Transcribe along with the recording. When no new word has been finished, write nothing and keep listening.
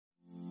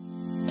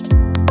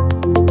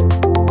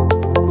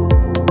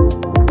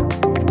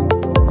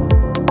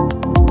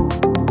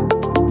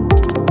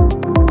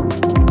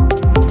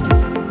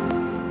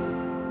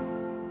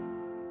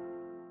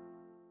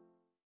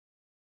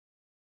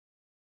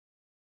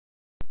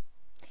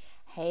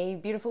Hey,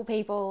 beautiful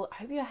people. I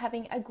hope you're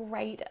having a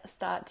great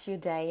start to your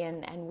day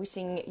and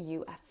wishing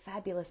you a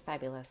fabulous,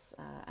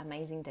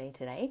 amazing day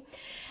today.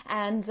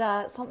 And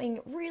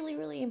something really,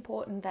 really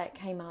important that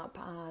came up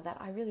that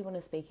I really want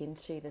to speak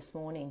into this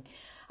morning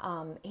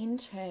in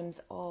terms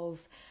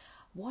of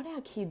what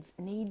our kids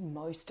need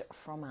most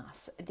from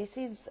us. This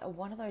is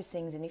one of those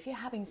things, and if you're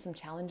having some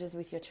challenges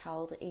with your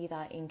child,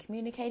 either in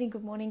communicating,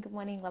 good morning,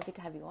 lovely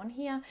to have you on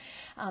here.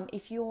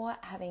 If you're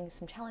having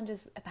some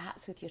challenges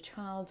perhaps with your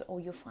child, or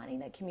you're finding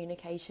that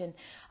communication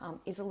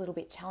is a little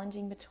bit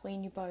challenging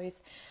between you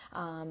both,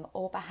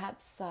 or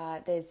perhaps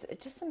there's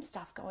just some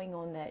stuff going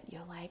on that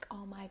you're like,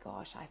 oh my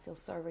gosh, I feel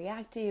so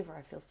reactive, or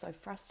I feel so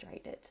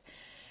frustrated.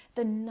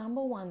 The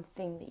number one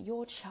thing that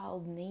your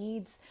child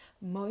needs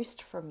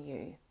most from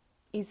you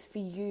is for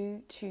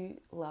you to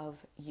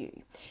love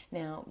you.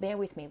 Now, bear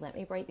with me. Let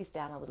me break this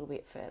down a little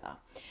bit further.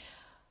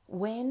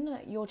 When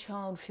your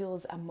child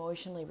feels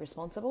emotionally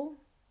responsible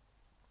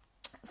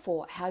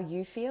for how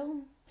you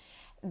feel,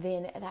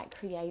 then that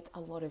creates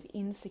a lot of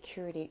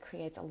insecurity. It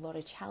creates a lot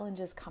of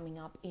challenges coming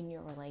up in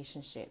your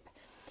relationship.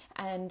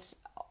 And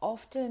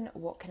often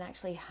what can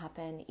actually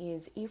happen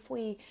is if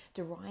we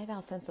derive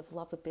our sense of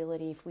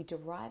lovability, if we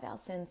derive our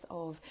sense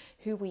of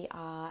who we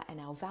are and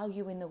our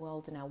value in the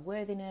world and our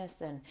worthiness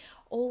and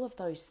all of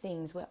those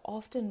things, we're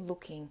often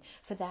looking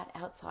for that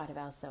outside of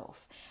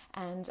ourselves.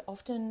 And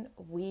often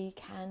we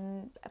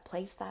can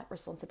place that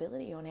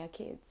responsibility on our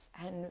kids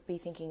and be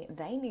thinking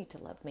they need to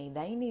love me,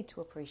 they need to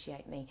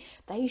appreciate me,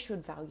 they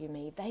should value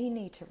me, they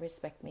need to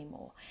respect me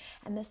more.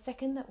 And the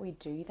second that we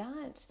do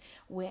that,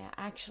 we're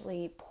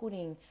actually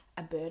putting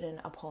a burden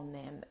upon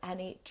them,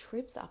 and it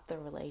trips up the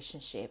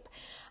relationship.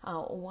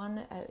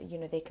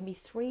 There can be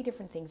three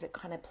different things that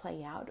kind of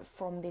play out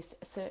from this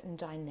certain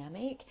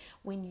dynamic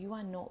when you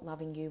are not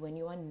loving you, when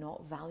you are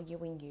not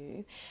valuing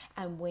you,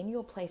 and when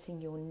you're placing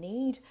your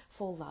need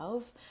for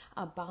love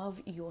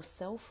above your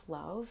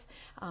self-love.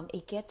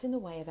 It gets in the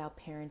way of our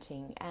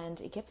parenting, and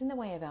it gets in the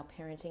way of our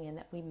parenting in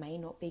that we may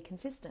not be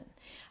consistent.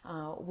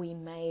 We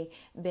may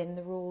bend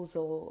the rules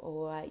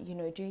or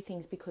do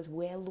things because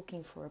we're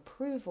looking for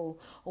approval,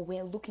 or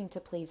we're looking to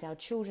please our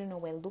children, or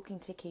we're looking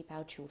to keep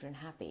our children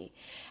happy.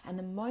 And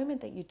the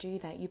moment that you do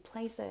that, you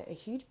place a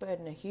huge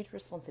burden, a huge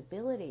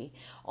responsibility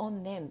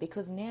on them,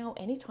 because now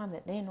anytime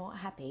that they're not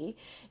happy,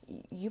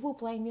 you will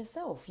blame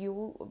yourself. You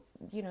will,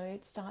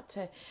 start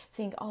to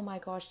think, oh my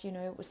gosh,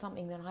 it was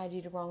something that I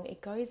did wrong.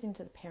 It goes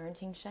into the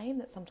parenting shame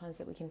that sometimes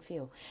that we can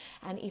feel.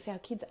 And if our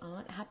kids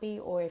aren't happy,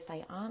 or if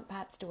they aren't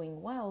perhaps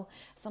doing well,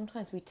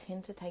 sometimes we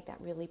tend to take that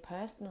really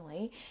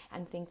personally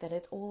and think that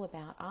it's all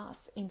about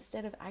us,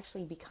 instead of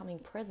actually becoming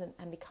present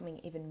and becoming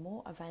even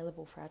more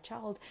available for our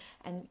child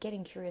and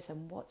getting curious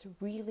on what's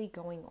really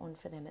going on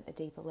for them at the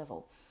deeper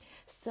level.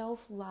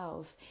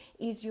 Self-love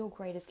is your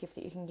greatest gift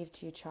that you can give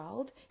to your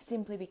child,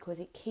 simply because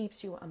it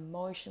keeps you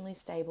emotionally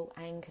stable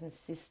and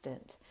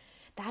consistent.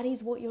 That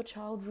is what your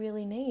child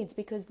really needs,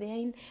 because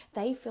then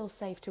they feel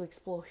safe to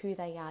explore who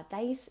they are.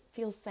 They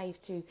feel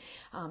safe to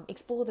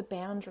explore the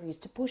boundaries,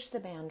 to push the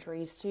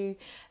boundaries, to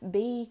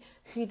be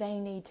who they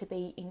need to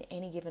be in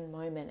any given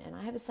moment. And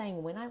I have a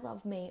saying, when I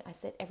love me, I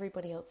set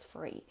everybody else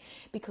free,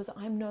 because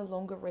I'm no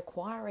longer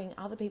requiring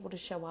other people to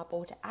show up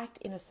or to act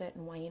in a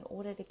certain way in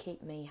order to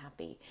keep me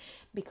happy.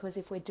 Because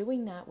if we're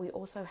doing that, we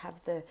also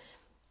have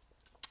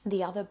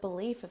the other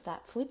belief of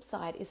that flip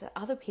side is that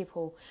other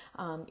people,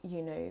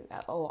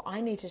 or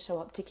I need to show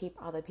up to keep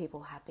other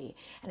people happy.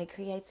 And it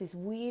creates this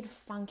weird,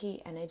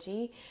 funky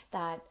energy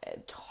that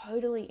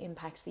totally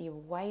impacts the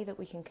way that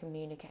we can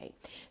communicate.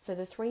 So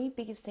the three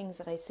biggest things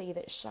that I see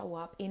that show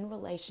up in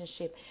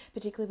relationship,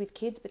 particularly with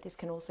kids, but this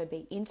can also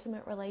be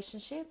intimate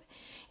relationship,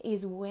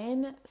 is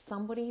when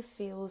somebody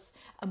feels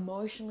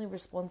emotionally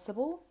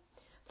responsible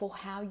for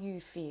how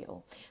you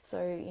feel. So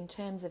in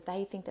terms of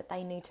they think that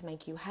they need to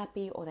make you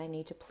happy, or they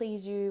need to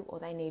please you, or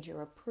they need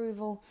your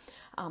approval,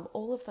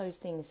 all of those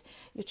things,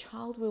 your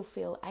child will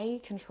feel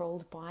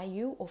controlled by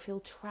you, or feel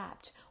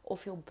trapped, or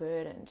feel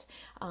burdened.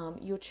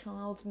 Your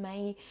child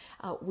may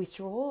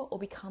withdraw or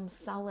become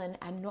sullen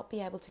and not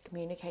be able to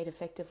communicate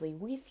effectively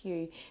with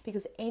you,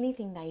 because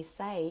anything they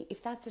say,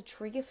 if that's a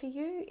trigger for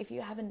you, if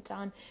you haven't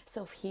done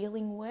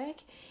self-healing work,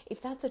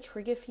 if that's a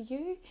trigger for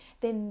you,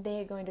 then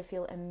they're going to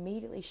feel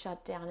immediately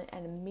shut down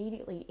and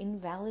immediately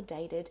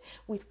invalidated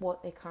with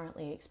what they're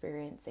currently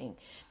experiencing.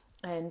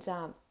 And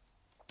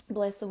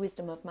bless the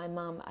wisdom of my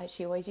mum,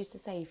 she always used to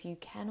say, if you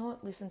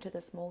cannot listen to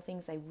the small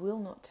things, they will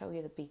not tell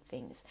you the big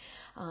things.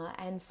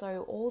 And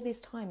so all this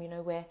time,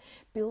 we're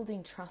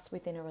building trust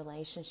within a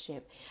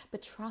relationship,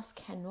 but trust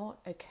cannot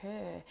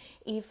occur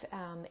if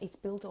it's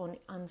built on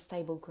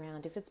unstable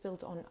ground, if it's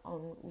built on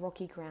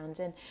rocky ground.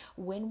 And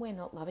when we're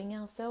not loving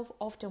ourselves,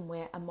 often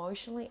we're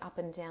emotionally up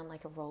and down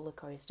like a roller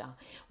coaster.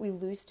 We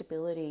lose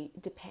stability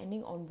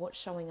depending on what's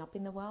showing up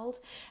in the world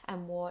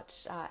and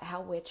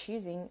how we're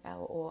choosing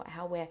or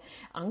how we're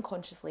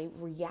unconsciously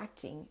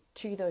reacting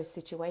to those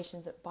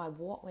situations by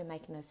what we're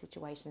making those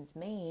situations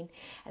mean.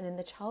 And then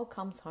the child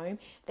comes home,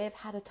 they've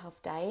had a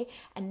tough day,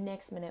 and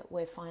next minute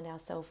we find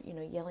ourselves,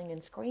 yelling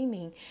and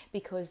screaming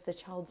because the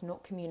child's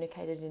not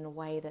communicated in a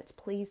way that's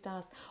pleased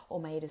us or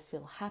made us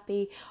feel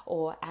happy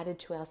or added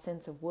to our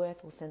sense of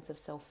worth or sense of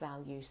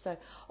self-value. So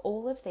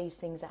all of these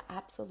things are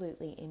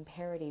absolutely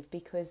imperative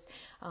because,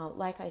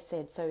 like I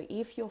said, so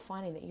if you're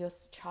finding that your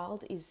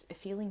child is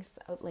feeling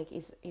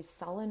is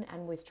sullen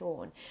and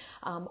withdrawn,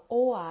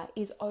 or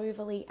is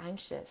overly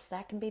anxious,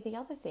 that can be the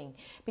other thing.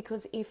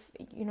 Because if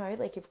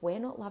we're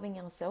not loving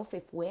ourselves,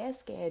 if we're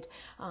scared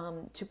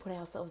to put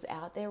ourselves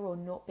out there or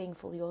not being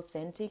fully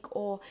authentic,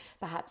 or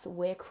perhaps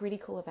we're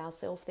critical of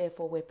ourselves,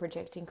 therefore we're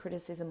projecting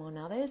criticism on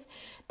others,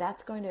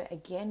 that's going to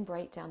again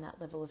break down that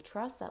level of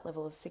trust, that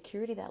level of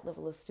security, that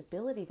level of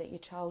stability that your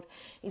child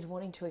is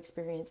wanting to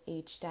experience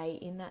each day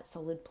in that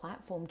solid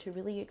platform to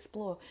really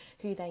explore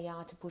who they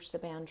are, to push the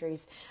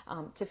boundaries,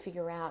 to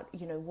figure out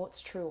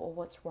what's true or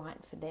what's right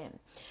for them.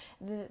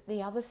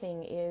 The other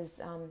thing is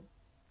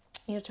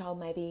your child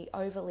may be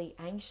overly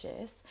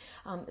anxious,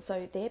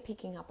 so they're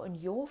picking up on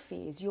your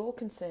fears, your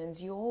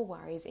concerns, your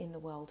worries in the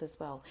world as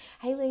well.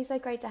 Hey Lisa,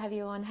 great to have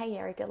you on. Hey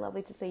Erica,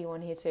 lovely to see you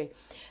on here too.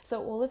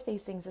 So all of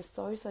these things are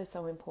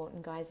so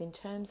important, guys, in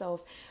terms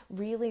of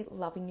really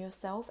loving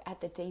yourself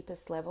at the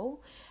deepest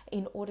level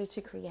in order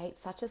to create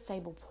such a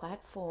stable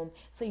platform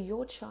so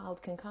your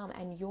child can come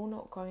and you're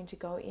not going to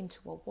go into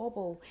a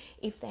wobble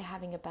if they're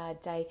having a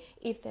bad day,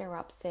 if they're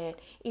upset,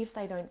 if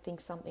they don't think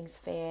something's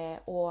fair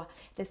or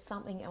there's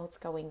something else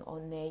going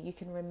on there. You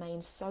can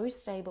remain so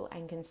stable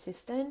and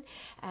consistent.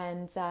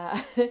 And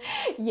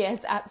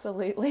yes,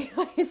 absolutely,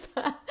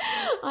 Lisa.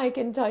 I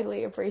can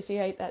totally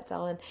appreciate that,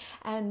 darling.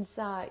 And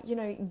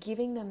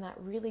giving them that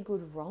really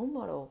good role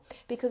model,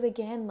 because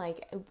again,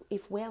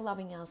 if we're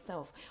loving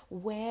ourselves,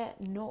 we're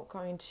not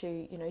going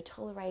to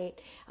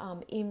tolerate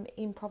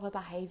improper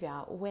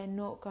behavior. We're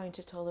not going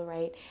to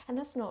tolerate, and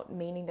that's not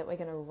meaning that we're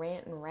going to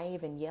rant and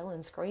rave and yell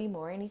and scream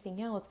or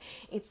anything else.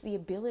 It's the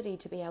ability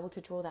to be able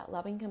to draw that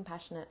loving,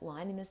 compassionate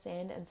line in the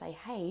sand and say,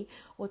 hey,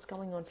 what's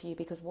going on for you?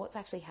 Because what's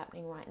actually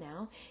happening right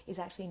now is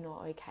actually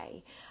not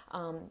okay.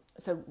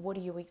 So what are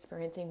you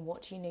experiencing?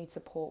 What do you need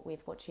support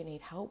with? What do you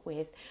need help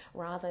with?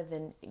 Rather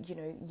than,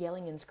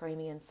 yelling and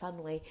screaming, and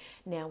suddenly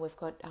now we've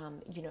got,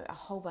 a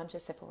whole bunch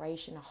of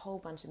separation, a whole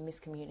bunch of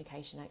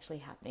miscommunication actually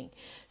happening.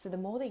 So the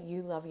more that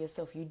you love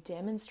yourself, you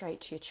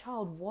demonstrate to your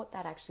child what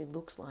that actually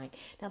looks like.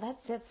 Now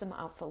that sets them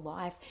up for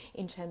life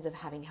in terms of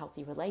having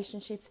healthy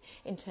relationships,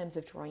 in terms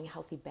of drawing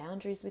healthy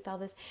boundaries with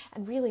others.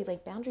 And really,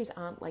 boundaries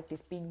aren't like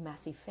this big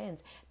massive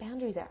fence.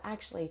 Boundaries are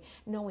actually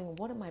knowing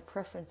what are my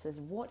preferences,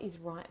 what is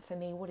right for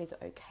me, what is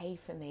okay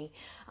for me,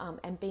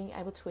 and being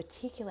able to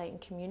articulate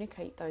and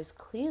communicate those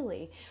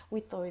clearly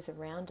with those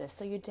around us.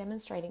 So you're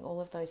demonstrating all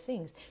of those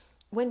things.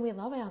 When we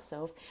love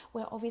ourselves,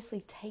 we're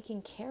obviously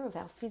taking care of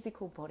our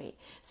physical body.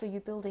 So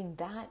you're building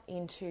that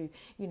into,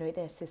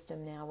 their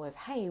system now of,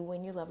 hey,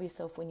 when you love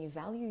yourself, when you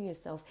value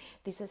yourself,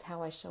 this is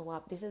how I show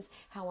up. This is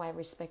how I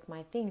respect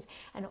my things.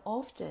 And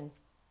often,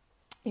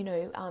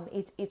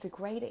 it's a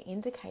greater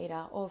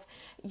indicator of,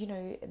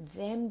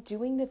 them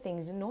doing the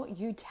things, not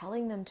you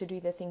telling them to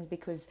do the things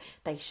because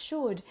they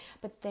should,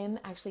 but them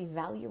actually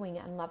valuing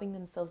and loving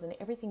themselves and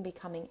everything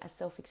becoming a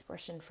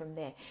self-expression from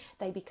there.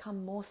 They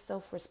become more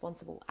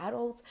self-responsible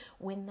adults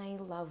when they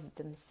love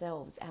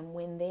themselves, and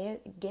when they're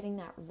getting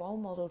that role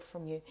modeled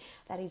from you,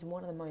 that is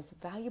one of the most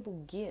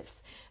valuable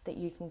gifts that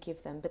you can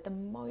give them. But the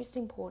most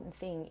important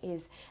thing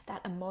is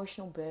that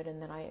emotional burden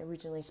that I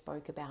originally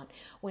spoke about.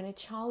 When a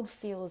child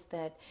feels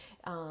that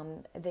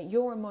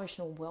your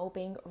emotional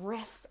well-being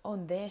rests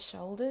on their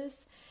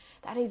shoulders,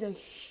 that is a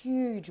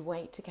huge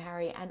weight to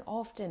carry, and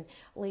often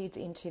leads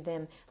into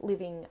them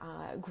living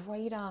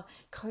greater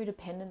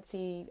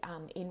codependency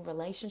in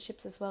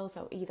relationships as well.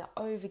 So either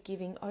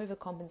over-giving,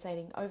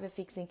 over-compensating,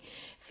 over-fixing,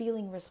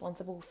 feeling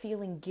responsible,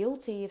 feeling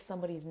guilty if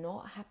somebody's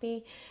not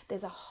happy.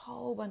 There's a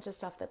whole bunch of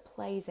stuff that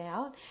plays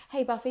out.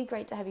 Hey Buffy,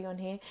 great to have you on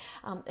here.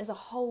 There's a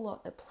whole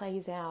lot that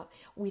plays out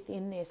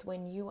within this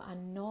when you are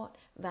not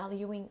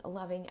valuing,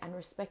 loving, and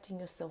respecting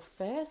yourself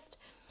first.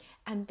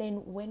 And then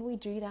when we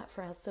do that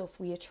for ourselves,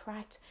 we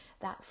attract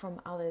that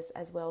from others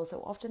as well.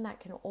 So often that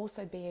can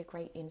also be a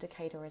great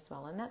indicator as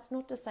well. And that's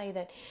not to say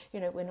that,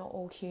 we're not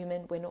all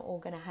human. We're not all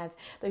going to have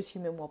those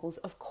human wobbles.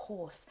 Of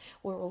course,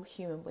 we're all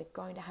human. We're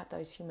going to have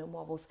those human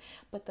wobbles.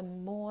 But the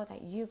more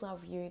that you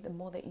love you, the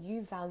more that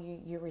you value,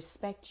 you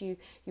respect you,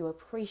 you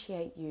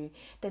appreciate you,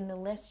 then the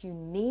less you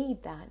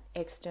need that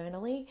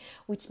externally,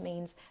 which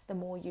means the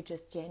more you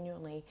just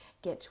genuinely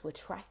get to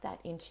attract that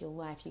into your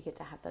life. You get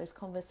to have those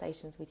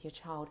conversations with your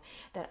child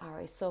that are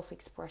a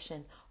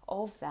self-expression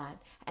of that,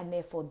 and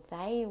therefore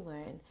they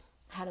learn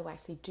how to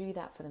actually do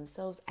that for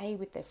themselves, A,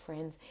 with their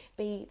friends,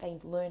 B, they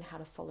learn how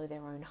to follow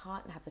their own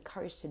heart and have the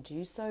courage to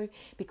do so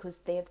because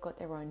they've got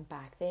their own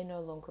back. They're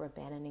no longer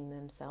abandoning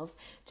themselves,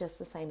 just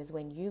the same as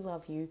when you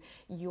love you,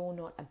 you're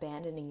not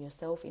abandoning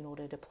yourself in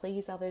order to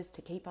please others,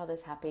 to keep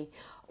others happy,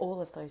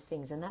 all of those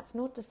things. And that's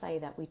not to say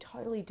that we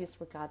totally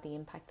disregard the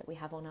impact that we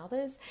have on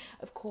others.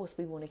 Of course,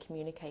 we want to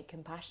communicate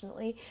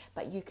compassionately,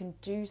 but you can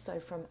do so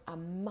from a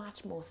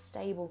much more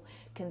stable,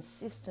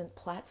 consistent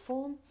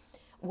platform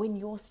when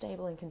you're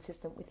stable and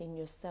consistent within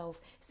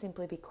yourself,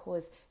 simply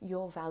because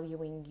you're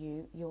valuing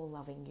you, you're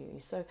loving you.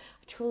 So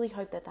I truly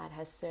hope that that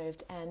has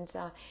served. And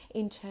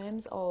in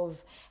terms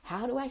of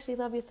how to actually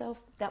love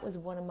yourself, that was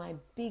one of my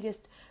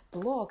biggest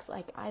blocks.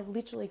 Like, I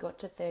literally got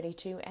to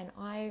 32 and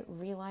I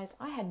realized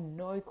I had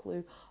no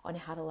clue on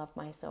how to love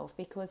myself,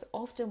 because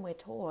often we're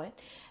taught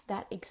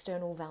that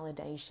external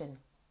validation.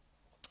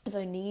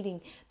 So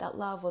needing that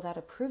love or that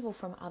approval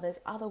from others,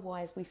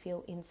 otherwise we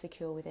feel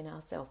insecure within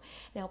ourselves.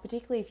 Now,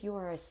 particularly if you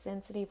are a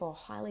sensitive or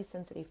highly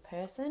sensitive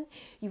person,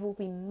 you will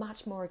be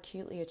much more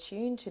acutely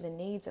attuned to the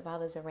needs of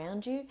others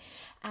around you.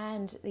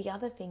 And the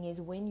other thing is,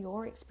 when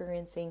you're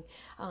experiencing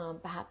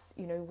perhaps,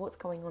 what's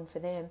going on for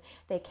them,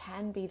 there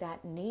can be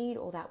that need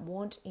or that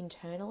want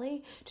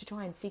internally to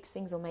try and fix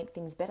things or make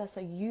things better so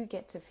you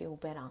get to feel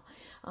better.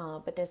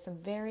 But there's some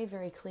very,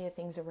 very clear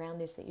things around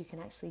this that you can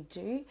actually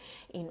do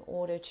in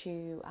order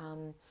to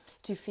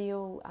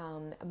feel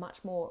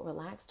much more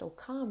relaxed or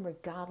calm,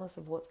 regardless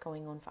of what's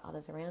going on for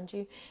others around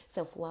you.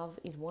 Self-love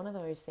is one of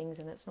those things,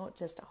 and it's not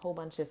just a whole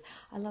bunch of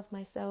 "I love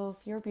myself,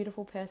 you're a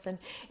beautiful person."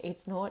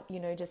 It's not,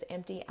 just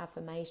empty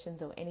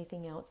affirmations or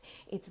anything else.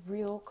 It's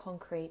real,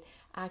 concrete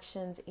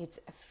actions. It's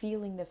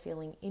feeling the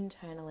feeling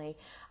internally,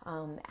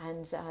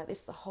 and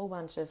this is a whole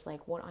bunch of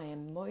what I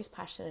am most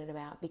passionate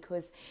about,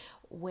 because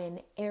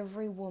when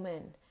every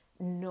woman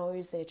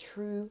knows their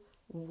true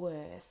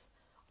worth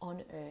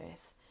on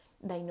earth,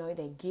 they know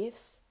their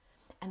gifts,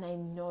 and they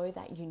know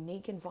that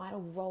unique and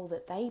vital role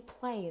that they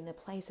play in the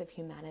place of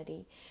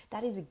humanity.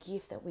 That is a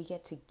gift that we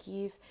get to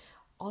give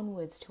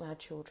onwards to our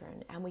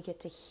children, and we get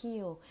to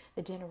heal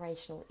the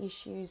generational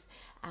issues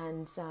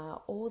and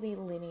all the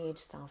lineage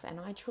stuff.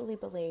 And I truly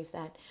believe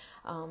that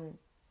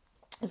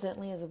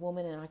certainly as a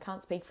woman, and I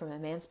can't speak from a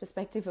man's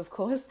perspective, of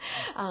course,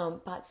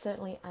 but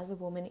certainly as a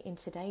woman in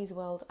today's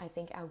world, I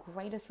think our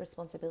greatest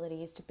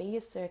responsibility is to be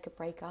a circuit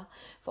breaker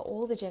for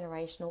all the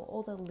generational,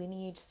 all the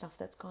lineage stuff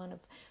that's kind of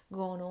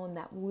gone on,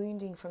 that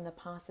wounding from the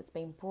past that's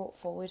been brought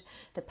forward,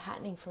 the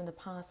patterning from the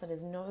past that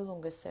is no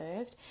longer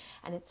served.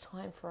 And it's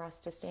time for us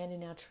to stand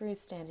in our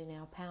truth, stand in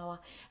our power,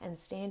 and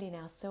stand in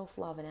our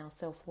self-love and our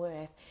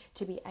self-worth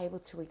to be able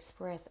to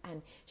express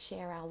and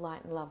share our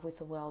light and love with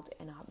the world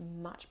in a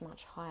much,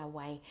 much higher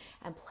way,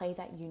 and play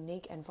that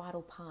unique and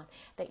vital part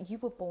that you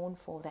were born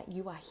for, that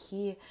you are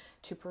here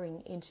to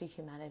bring into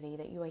humanity,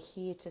 that you are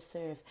here to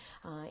serve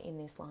in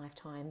this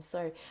lifetime.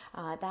 So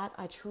that,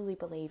 I truly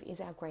believe, is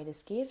our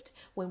greatest gift.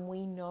 When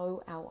we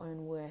know our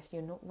own worth,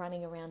 you're not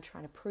running around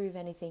trying to prove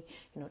anything,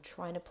 you're not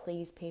trying to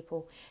please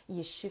people,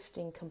 you're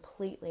shifting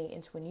completely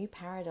into a new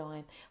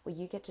paradigm where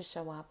you get to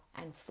show up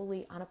and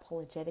fully,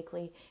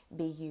 unapologetically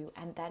be you.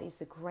 And that is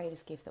the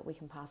greatest gift that we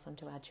can pass on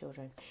to our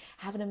children.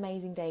 Have an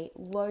amazing day.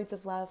 Loads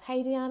of love.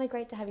 Hey Deanna,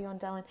 great to have you on,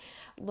 darling.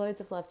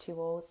 Loads of love to you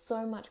all.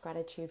 So much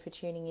gratitude for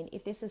tuning in.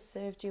 If this has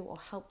served you or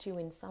helped you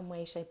in some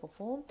way, shape or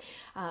form,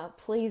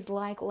 please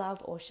like,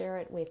 love or share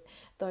it with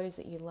those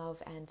that you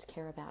love and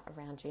care about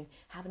around you.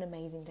 Have an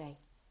amazing day.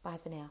 Bye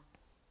for now.